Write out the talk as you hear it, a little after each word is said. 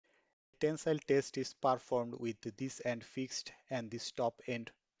tensile test is performed with this end fixed and this top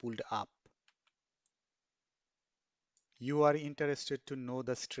end pulled up. You are interested to know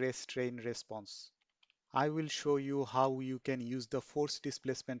the stress-strain response. I will show you how you can use the force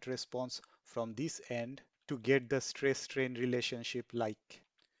displacement response from this end to get the stress-strain relationship like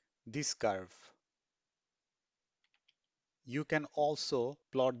this curve. You can also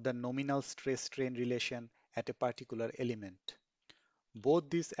plot the nominal stress-strain relation at a particular element. Both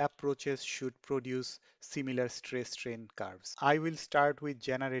these approaches should produce similar stress-strain curves. I will start with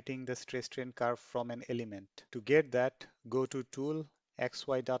generating the stress-strain curve from an element. To get that, go to Tool,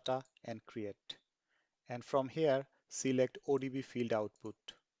 XY Data and Create. And from here, select ODB field output.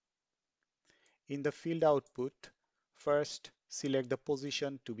 In the field output, first select the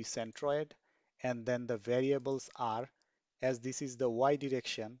position to be centroid, and then the variables are, as this is the y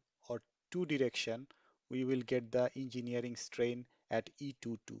direction or 2 direction, we will get the engineering strain at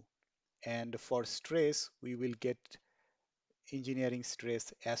E22. And for stress, we will get engineering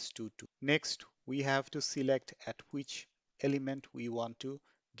stress S22. Next, we have to select at which element we want to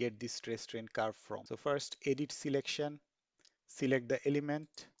get this stress strain curve from. So first, edit selection, select the element.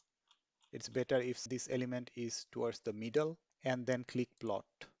 It's better if this element is towards the middle, and then click plot.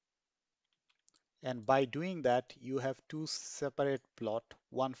 And by doing that, you have two separate plot,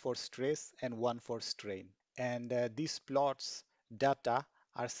 one for stress and one for strain. And these plots data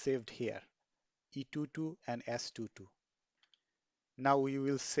are saved here, E22 and S22. Now we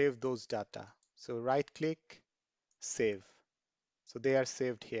will save those data. So right click, save. So they are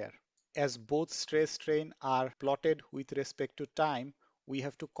saved here. As both stress strain are plotted with respect to time, we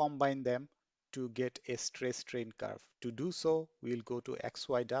have to combine them to get a stress strain curve. To do so, we'll go to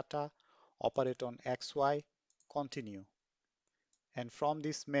XY data, operate on XY, continue. And from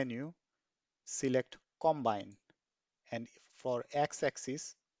this menu, select combine. And for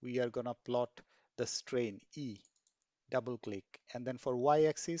x-axis, we are going to plot the strain E. Double click. And then for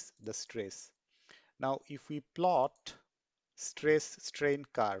y-axis, the stress. Now, if we plot stress strain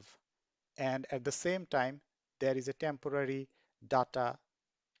curve, and at the same time, there is a temporary data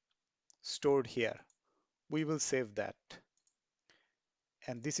stored here, we will save that.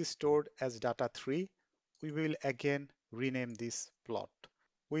 And this is stored as data 3. We will again rename this plot.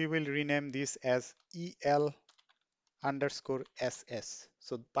 We will rename this as EL underscore SS.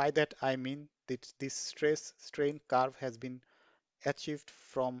 So by that I mean that this stress strain curve has been achieved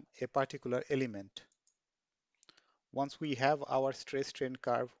from a particular element. Once we have our stress strain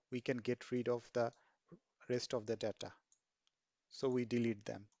curve, we can get rid of the rest of the data. So we delete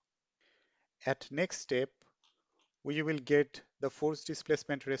them. At next step, we will get the force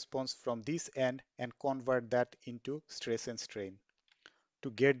displacement response from this end and convert that into stress and strain. To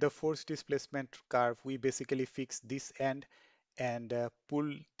get the force displacement curve, we basically fix this end and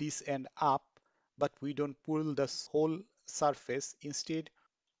pull this end up, but we don't pull the whole surface. Instead,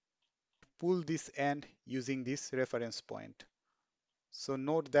 pull this end using this reference point. So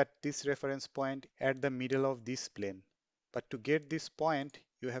note that this reference point at the middle of this plane. But to get this point,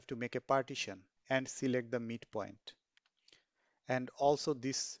 you have to make a partition and select the midpoint. And also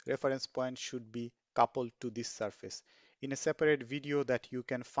this reference point should be coupled to this surface. In a separate video that you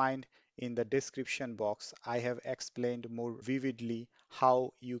can find in the description box, I have explained more vividly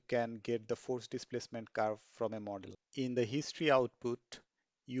how you can get the force displacement curve from a model. In the history output,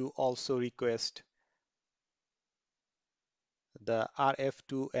 you also request the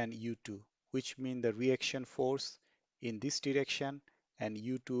RF2 and U2, which mean the reaction force in this direction, and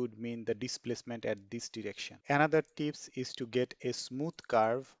U2 would mean the displacement at this direction. Another tips is to get a smooth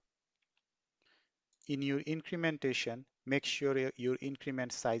curve. In your incrementation, make sure your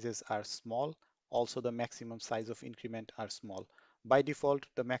increment sizes are small. Also, the maximum size of increment are small. By default,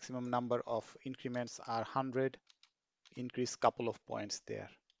 the maximum number of increments are 100. Increase couple of points there.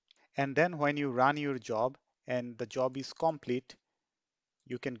 And then when you run your job and the job is complete,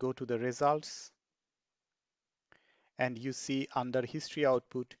 you can go to the results and you see under history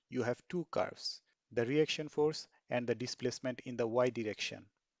output, you have two curves, the reaction force and the displacement in the y direction.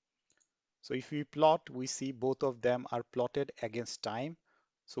 So if we plot, we see both of them are plotted against time.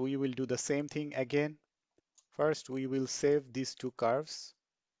 So we will do the same thing again. First, we will save these two curves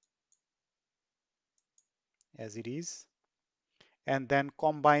as it is, and then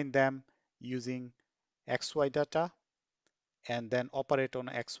combine them using XY data, and then operate on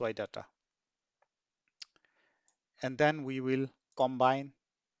XY data. And then we will combine,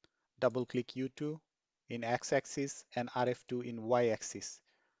 double click U2 in x-axis and RF2 in y-axis.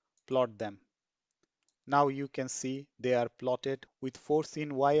 Plot them. Now you can see they are plotted with force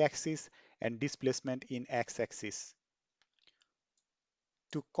in y-axis and displacement in x-axis.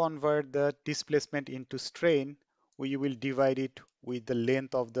 To convert the displacement into strain, we will divide it with the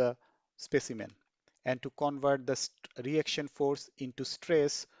length of the specimen. And to convert the reaction force into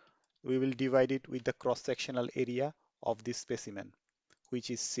stress, we will divide it with the cross-sectional area of this specimen, which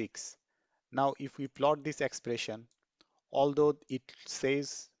is 6. Now, if we plot this expression, although it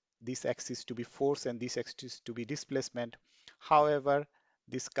says this axis to be force and this axis to be displacement, however,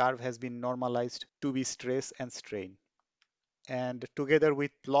 this curve has been normalized to be stress and strain. And together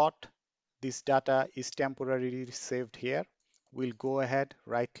with plot, this data is temporarily saved here. We'll go ahead,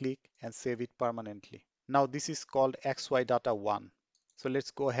 right click and save it permanently. Now this is called XY data 1. So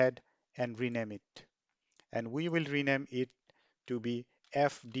let's go ahead and rename it. And we will rename it to be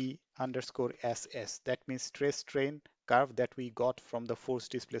FD underscore SS. That means stress strain curve that we got from the force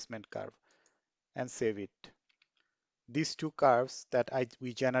displacement curve, and save it. These two curves that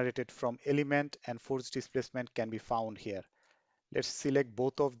we generated from element and force displacement can be found here. Let's select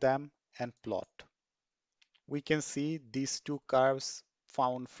both of them and plot. We can see these two curves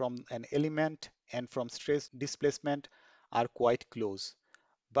found from an element and from stress displacement are quite close.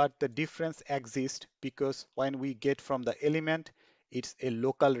 But the difference exists because when we get from the element, it's a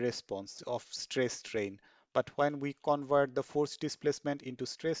local response of stress strain. But when we convert the force displacement into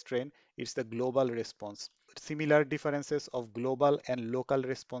stress strain, it's the global response. Similar differences of global and local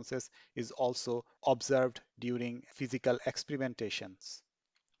responses is also observed during physical experimentations.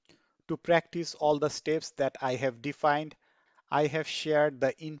 To practice all the steps that I have defined, I have shared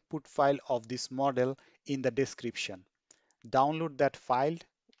the input file of this model in the description. Download that file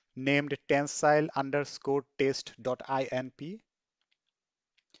named tensile underscore test.inp.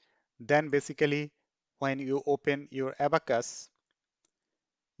 Then basically, when you open your Abaqus,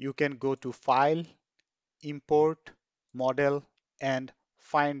 you can go to File, Import, Model, and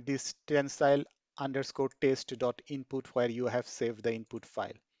find this tensile underscore test.input where you have saved the input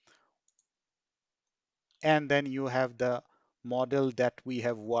file. And then you have the model that we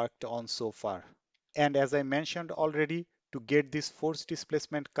have worked on so far. And as I mentioned already, to get this force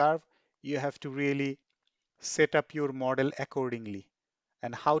displacement curve, you have to really set up your model accordingly.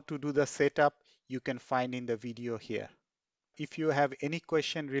 And how to do the setup you can find in the video here. If you have any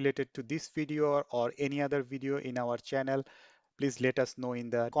question related to this video or any other video in our channel, please let us know in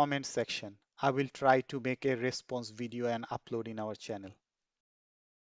the comment section. I will try to make a response video and upload in our channel.